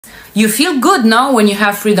You feel good now when you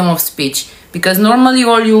have freedom of speech, because normally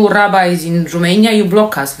all you rabbis in Romania, you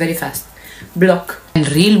block us very fast. Block. And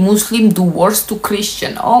real Muslim do worse to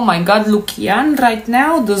Christian. Oh my God, Lucian right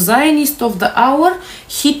now, the Zionist of the hour,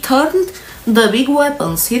 he turned the big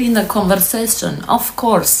weapons here in the conversation. Of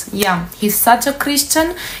course, yeah, he's such a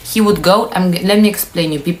Christian. He would go, let me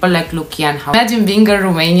explain you, people like Lucian, how imagine being a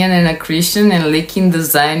Romanian and a Christian and licking the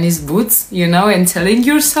Zionist boots, you know, and telling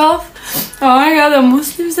yourself, oh my God, the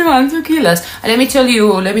Muslims, they want to kill us. Let me tell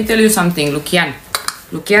you something, Lucian.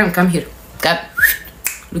 Lucian, come here.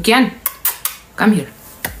 Lucian, come here.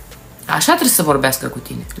 Așa trebuie să vorbească cu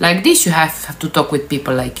tine. Like this you have to talk with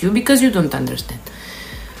people like you, because you don't understand.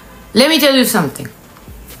 Let me tell you something.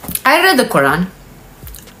 I read the Quran.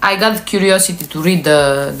 I got curiosity to read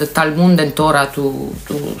the Talmud and Torah to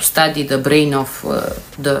study the brain of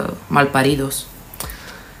the malparidos.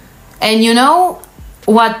 And you know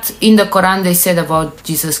what in the Quran they said about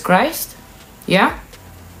Jesus Christ? Yeah?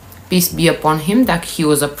 Peace be upon him, that he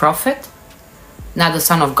was a prophet. Not the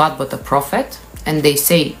son of God, but a prophet. And they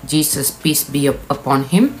say, Jesus, peace be upon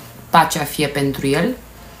him. Pacea fie pentru el.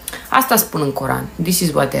 Asta spun în Coran. This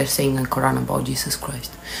is what they're saying in Quran about Jesus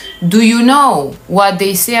Christ. Do you know what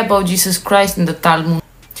they say about Jesus Christ in the Talmud?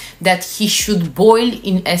 That he should boil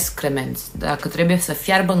in excrements. Dacă trebuie să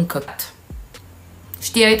fiarbă în căcat.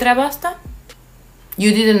 Știai treaba asta?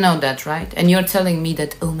 You didn't know that, right? And you're telling me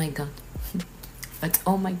that, oh my God. But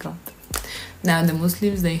oh my God. Now the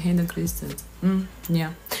Muslims, they hate the Christians.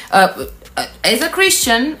 Yeah. As a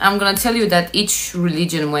Christian, I'm gonna tell you that each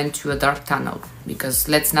religion went through a dark tunnel, because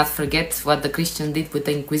let's not forget what the Christian did with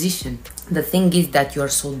the Inquisition. The thing is that you are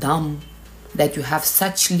so dumb, that you have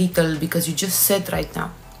such little, because you just said right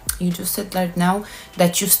now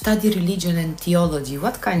that you study religion and theology.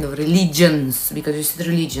 What kind of religions? Because you said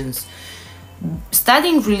religions.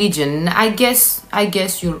 Studying religion, I guess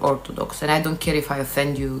you're Orthodox, and I don't care if I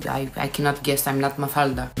offend you. I cannot guess. I'm not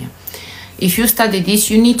Mafalda. Yeah. If you study this,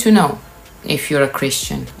 you need to know, if you're a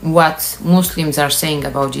Christian, what Muslims are saying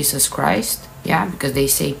about Jesus Christ, yeah, because they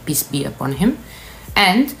say peace be upon him,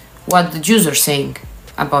 and what the Jews are saying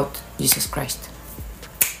about Jesus Christ.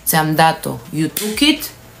 Ți-am dat-o. You took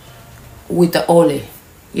it with the ole,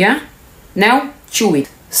 yeah? Now, chew it.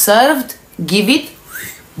 Served, give it,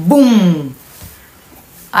 boom!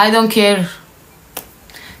 I don't care.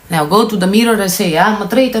 Now go to the mirror and say, I'm a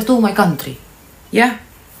traitor to my country. Yeah?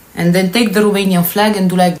 And then take the Romanian flag and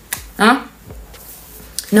do like, huh?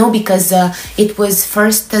 No, because it was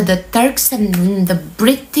first the Turks and then the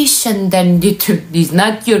British, and then it's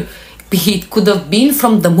not your... It could have been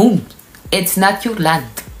from the moon. It's not your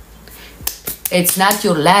land. It's not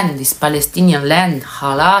your land. It's Palestinian land.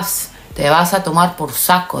 Halas. Te vas a tomar por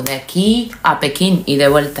saco de aquí a Pekín y de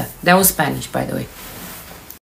vuelta. That was Spanish, by the way.